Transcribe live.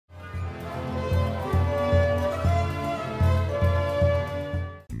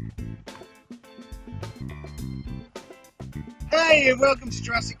Hey, and welcome to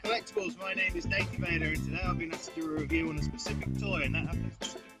Jurassic Collectibles. My name is NathyVader, and today I've been asked to do a review on a specific toy, and that happens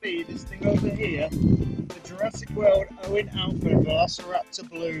just to be this thing over here, the Jurassic World Owen Alpha Velociraptor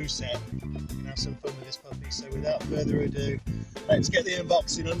Blue set. You can have some fun with this puppy, so without further ado, let's get the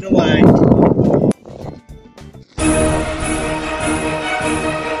unboxing underway.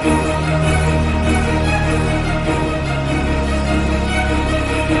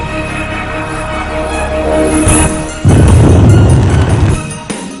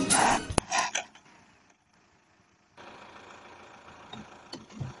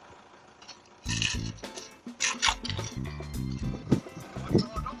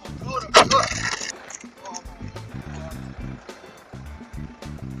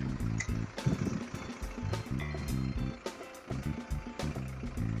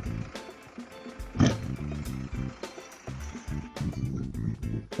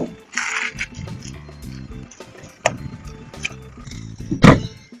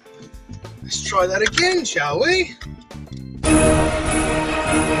 Let's try that again, shall we?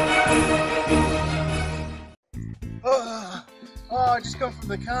 Oh, I just come from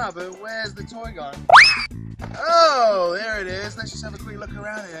the car, but where's the toy gone? Oh, there it is. Let's just have a quick look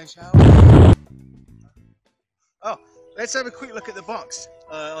around here, shall we? Oh, let's have a quick look at the box.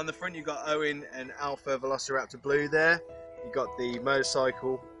 On the front you've got Owen and Alpha Velociraptor Blue there. You've got the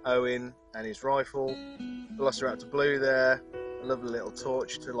motorcycle, Owen and his rifle, Velociraptor Blue there, a lovely little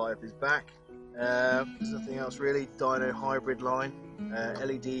torch to light up his back. There's nothing else really. Dino hybrid line,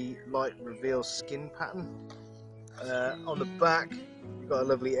 LED light reveal skin pattern. On the back you've got a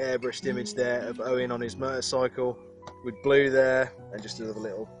lovely airbrushed image there of Owen on his motorcycle with blue there, and just another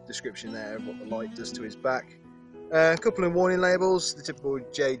little description there of what the light does to his back. A couple of warning labels, the typical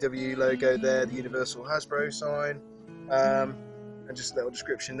JW logo there, the Universal Hasbro sign, and just a little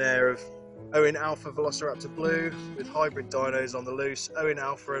description there of Owen Alpha Velociraptor Blue with hybrid dinos on the loose. Owen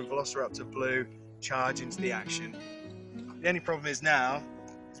Alpha and Velociraptor Blue charge into the action. The only problem is now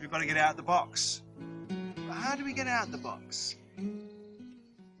is we've got to get it out of the box. But how do we get it out of the box?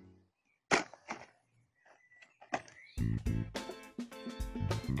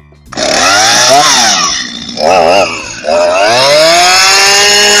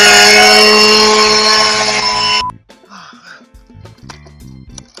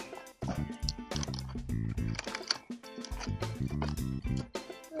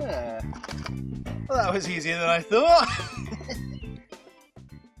 Yeah. Well, that was easier than I thought.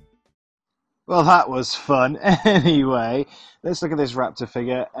 Well, that was fun. Anyway, let's look at this raptor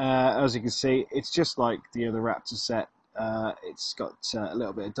figure. As you can see, it's just like the other raptor set. It's got a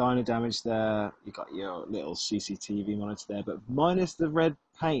little bit of dino damage there. You've got your little CCTV monitor there, but minus the red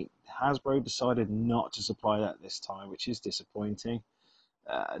paint. Hasbro decided not to supply that this time, which is disappointing.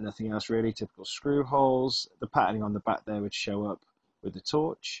 Nothing else really. Typical screw holes. The patterning on the back there would show up with the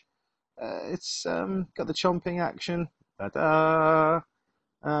torch. It's got the chomping action. Ta-da!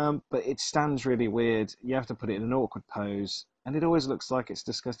 But it stands really weird. You have to put it in an awkward pose, and it always looks like it's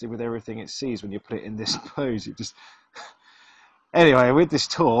disgusted with everything it sees when you put it in this pose. It just anyway, with this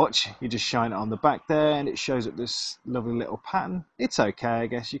torch, you just shine it on the back there, and it shows up this lovely little pattern. It's okay, I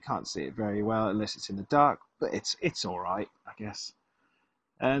guess. You can't see it very well unless it's in the dark, but it's all right, I guess.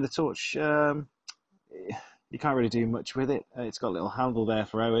 And the torch, you can't really do much with it. It's got a little handle there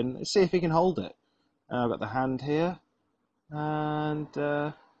for Owen. Let's see if he can hold it. I've got the hand here. And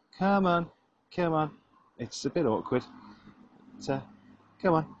come on. It's a bit awkward. So,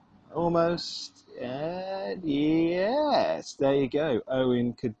 come on. Almost. And yes, there you go.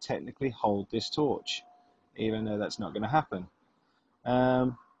 Owen could technically hold this torch, even though that's not going to happen.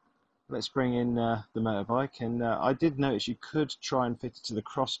 Let's bring in the motorbike, and I did notice you could try and fit it to the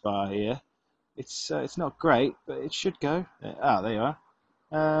crossbar here. It's not great, but it should go. There you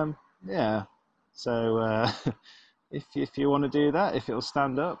are. Yeah. So if you want to do that, if it'll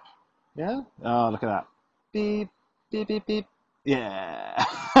stand up, yeah. Oh, look at that. Beep beep beep beep. Yeah.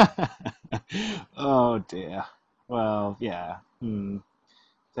 Oh dear. Well, yeah.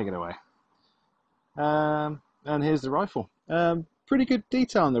 Take it away. And here's the rifle. Pretty good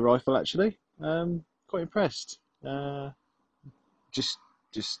detail on the rifle, actually. Quite impressed. Just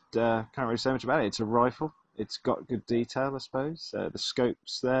can't really say much about it. It's a rifle. It's got good detail, I suppose. The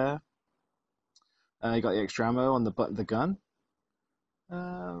scope's there. You got the extra ammo on the butt of the gun.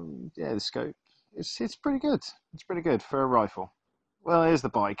 Yeah, the scope. It's pretty good. It's pretty good for a rifle. Well, here's the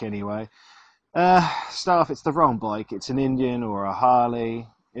bike anyway. Start off, it's the wrong bike. It's an Indian or a Harley.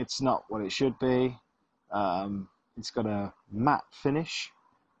 It's not what it should be. It's got a matte finish.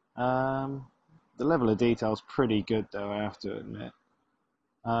 The level of detail is pretty good, though, I have to admit.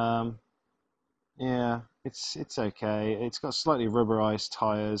 Yeah, it's okay. It's got slightly rubberized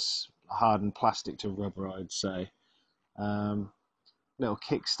tires, hardened plastic to rubber, I'd say. Um, Little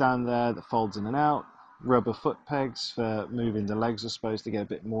kickstand there that folds in and out. Rubber foot pegs for moving the legs, I suppose, to get a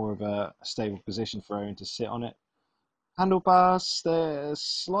bit more of a stable position for Owen to sit on it. Handlebars, they're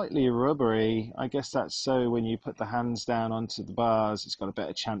slightly rubbery. I guess that's so when you put the hands down onto the bars, it's got a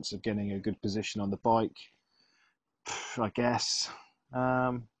better chance of getting a good position on the bike, I guess.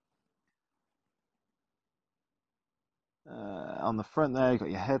 Um, on the front there, you've got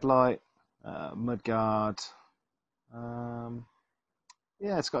your headlight, mudguard. Um,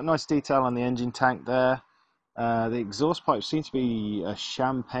 yeah, it's got a nice detail on the engine tank there. The exhaust pipes seem to be a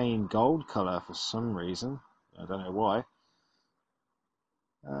champagne gold colour for some reason. I don't know why.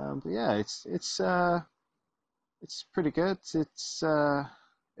 But yeah, it's pretty good. I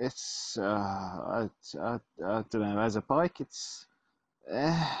don't know. As a bike, it's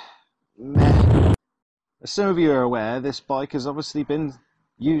meh. As some of you are aware, this bike has obviously been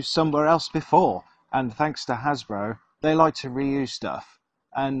used somewhere else before, and thanks to Hasbro, they like to reuse stuff.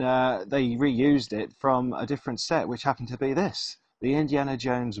 And they reused it from a different set, which happened to be this, the Indiana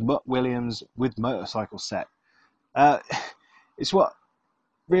Jones Mutt Williams with motorcycle set. Uh, it's what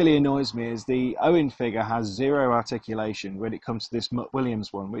really annoys me is the Owen figure has zero articulation when it comes to this Mutt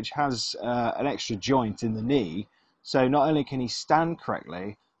Williams one, which has an extra joint in the knee. So not only can he stand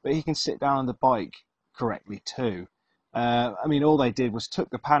correctly, but he can sit down on the bike correctly too. I mean, all they did was took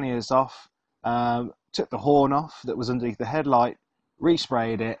the panniers off, took the horn off that was underneath the headlight,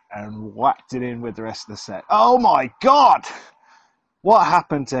 resprayed it, and whacked it in with the rest of the set. Oh my God! What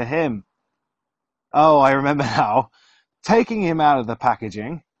happened to him? Oh, I remember now. Taking him out of the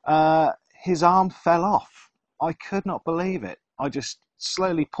packaging, his arm fell off. I could not believe it. I just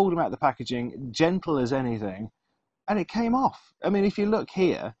slowly pulled him out of the packaging, gentle as anything, and it came off. I mean, if you look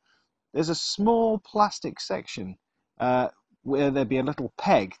here, there's a small plastic section uh, where there'd be a little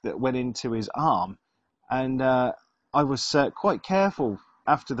peg that went into his arm, and I was quite careful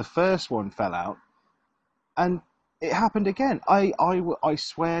after the first one fell out, and it happened again. I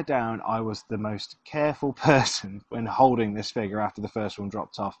swear down, I was the most careful person when holding this figure after the first one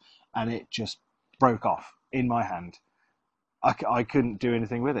dropped off, and it just broke off in my hand. I couldn't do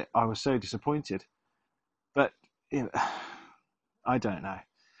anything with it. I was so disappointed. But you know, I don't know.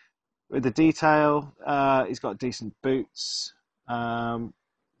 With the detail, he's got decent boots.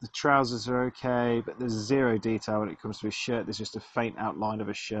 The trousers are okay, but there's zero detail when it comes to his shirt. There's just a faint outline of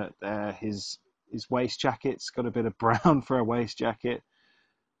a shirt there. His waist jacket's got a bit of brown for a waist jacket.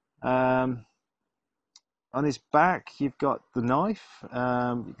 Um, on his back, you've got the knife. You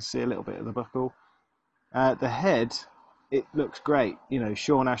can see a little bit of the buckle. The head, it looks great. You know,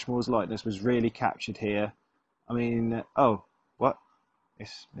 Sean Ashmore's likeness was really captured here. I mean, oh, what?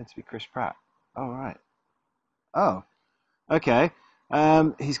 It's meant to be Chris Pratt. Oh, right. Oh, okay.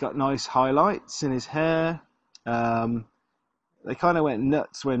 He's got nice highlights in his hair. Um, they kind of went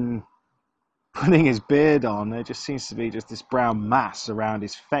nuts when putting his beard on. There just seems to be just this brown mass around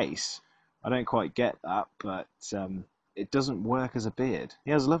his face. I don't quite get that, but it doesn't work as a beard.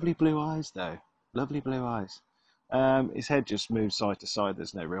 He has lovely blue eyes, though. Lovely blue eyes. His head just moves side to side.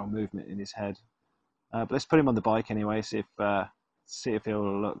 There's no real movement in his head. But let's put him on the bike anyway. See if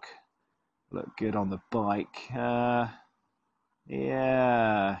he'll look good on the bike.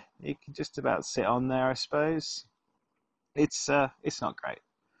 Yeah, he can just about sit on there, I suppose. It's not great.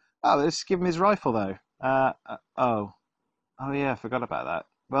 Oh, let's give him his rifle though. Oh yeah, I forgot about that.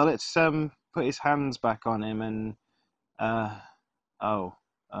 Well, let's put his hands back on him and uh oh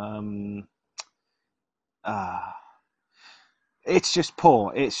um ah it's just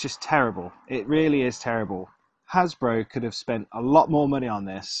poor. It's just terrible. It really is terrible. Hasbro could have spent a lot more money on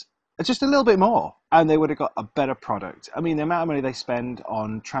this, just a little bit more, and they would have got a better product. I mean, the amount of money they spend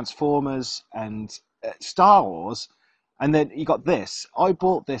on Transformers and Star Wars, and then you got this. I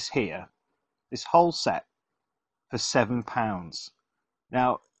bought this here, this whole set, for £7.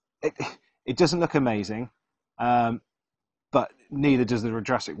 Now, it it doesn't look amazing, um, but neither does the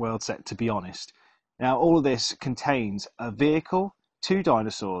Jurassic World set, to be honest. Now, all of this contains a vehicle, two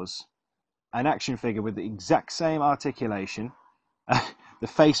dinosaurs, an action figure with the exact same articulation. The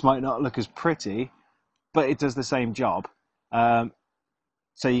face might not look as pretty, but it does the same job. Um,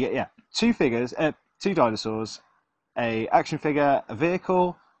 so you get two figures, two dinosaurs, a action figure, a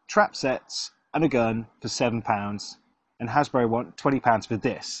vehicle, trap sets, and a gun for £7. And Hasbro want £20 for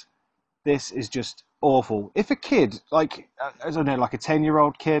this. This is just awful. If a kid, like I don't know, like a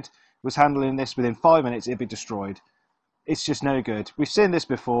 10-year-old kid, was handling this within 5 minutes, it'd be destroyed. It's just no good. We've seen this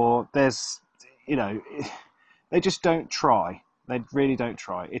before. There's, you know, they just don't try. They really don't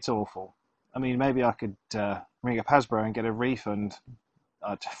try. It's awful. I mean, maybe I could ring up Hasbro and get a refund.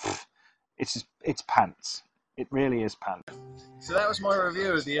 It's pants. It really is pants. So that was my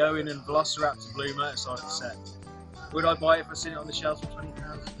review of the Owen and Velociraptor Blue motorcycle set. Would I buy it if I seen it on the shelves for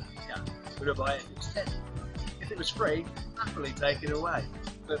 £20? Yeah. Would I buy it if it was 10? If it was free, happily take it away.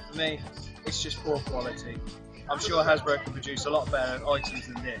 But for me, it's just poor quality. I'm sure Hasbro can produce a lot better items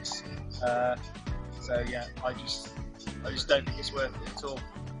than this. So yeah, I just don't think it's worth it at all.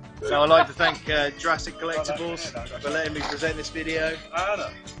 So I'd like to thank JURASSIC Collectibles for letting me present this video.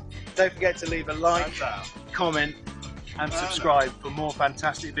 Don't forget to leave a like, comment and subscribe for more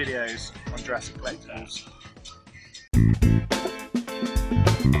fantastic videos on JURASSIC Collectibles.